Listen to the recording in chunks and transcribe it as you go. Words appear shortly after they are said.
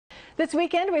This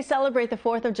weekend, we celebrate the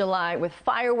 4th of July with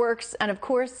fireworks and, of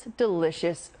course,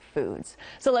 delicious foods.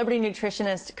 Celebrity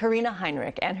nutritionist Karina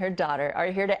Heinrich and her daughter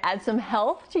are here to add some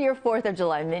health to your 4th of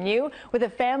July menu with a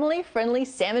family-friendly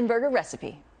salmon burger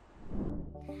recipe.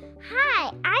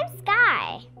 Hi, I'm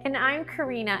Sky. And I'm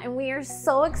Karina, and we are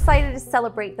so excited to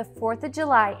celebrate the 4th of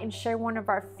July and share one of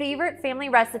our favorite family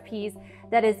recipes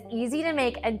that is easy to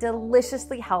make and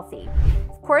deliciously healthy.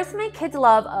 Of course, my kids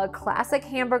love a classic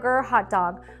hamburger or hot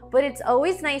dog, but it's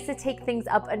always nice to take things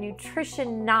up a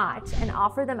nutrition notch and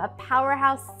offer them a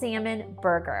powerhouse salmon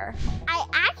burger. I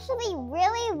actually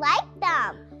really like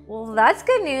them. Well, that's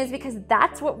good news because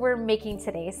that's what we're making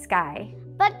today, Sky.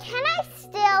 But can I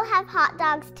still have hot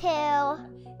dogs too?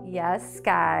 Yes,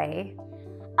 Sky.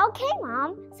 Okay,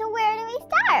 Mom. So where do we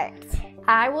start?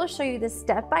 I will show you the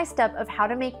step-by-step of how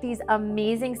to make these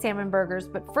amazing salmon burgers,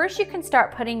 but first you can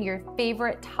start putting your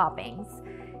favorite toppings.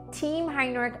 Team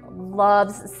Heinrich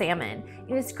loves salmon.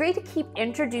 It is great to keep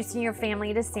introducing your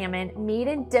family to salmon made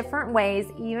in different ways,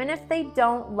 even if they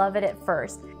don't love it at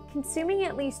first. Consuming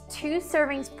at least 2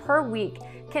 servings per week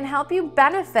can help you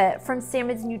benefit from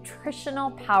salmon's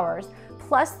nutritional powers.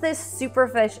 Plus, this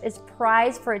superfish is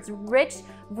prized for its rich,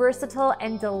 versatile,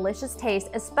 and delicious taste,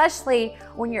 especially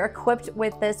when you're equipped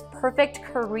with this perfect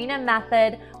Karina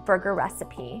Method burger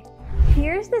recipe.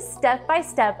 Here's the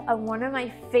step-by-step of one of my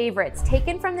favorites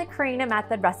taken from the Karina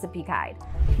Method recipe guide.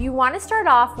 You want to start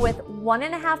off with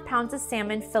 1.5 pounds of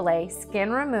salmon fillet,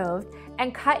 skin removed,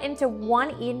 and cut into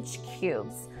 1-inch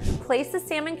cubes. Place the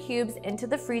salmon cubes into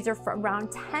the freezer for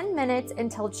around 10 minutes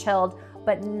until chilled,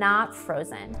 but not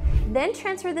frozen. Then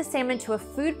transfer the salmon to a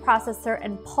food processor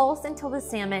and pulse until the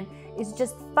salmon is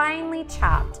just finely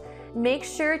chopped. Make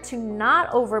sure to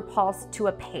not over-pulse to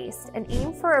a paste and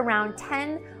aim for around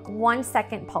 10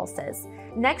 1-second pulses.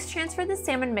 Next, transfer the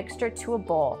salmon mixture to a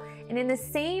bowl, and in the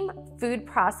same food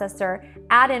processor,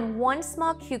 add in 1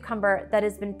 small cucumber that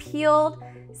has been peeled,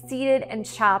 seeded, and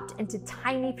chopped into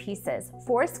tiny pieces,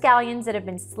 4 scallions that have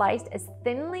been sliced as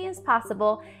thinly as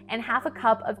possible, and half a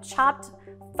cup of chopped,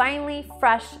 finely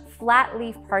fresh, flat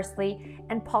leaf parsley,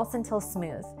 and pulse until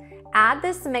smooth. Add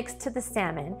this mix to the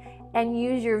salmon and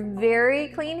use your very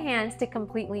clean hands to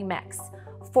completely mix.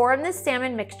 Form the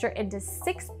salmon mixture into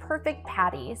 6 perfect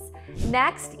patties.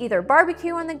 Next, either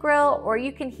barbecue on the grill or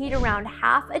you can heat around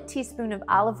half a teaspoon of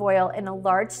olive oil in a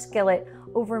large skillet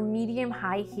over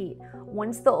medium-high heat.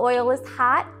 Once the oil is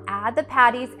hot, add the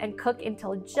patties and cook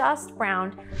until just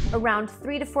browned, around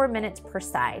 3 to 4 minutes per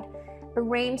side.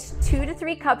 Arrange 2 to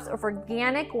 3 cups of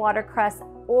organic watercress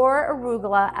or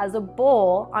arugula as a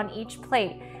bowl on each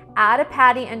plate. Add a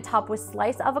patty and top with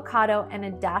sliced avocado and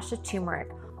a dash of turmeric.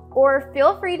 Or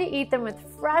feel free to eat them with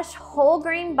fresh whole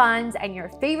grain buns and your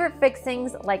favorite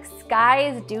fixings like Sky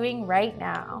is doing right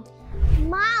now.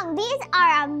 Mom, these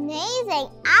are amazing.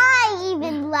 I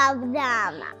even love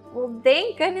them. Well,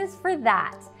 thank goodness for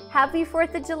that. Happy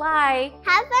 4th of July.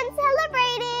 Have fun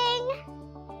celebrating.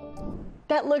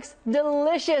 That looks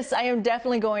delicious. I am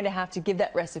definitely going to have to give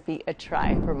that recipe a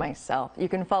try for myself. You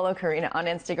can follow Karina on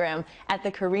Instagram at the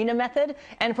Karina Method.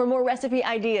 And for more recipe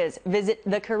ideas, visit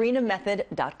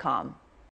thekarinamethod.com.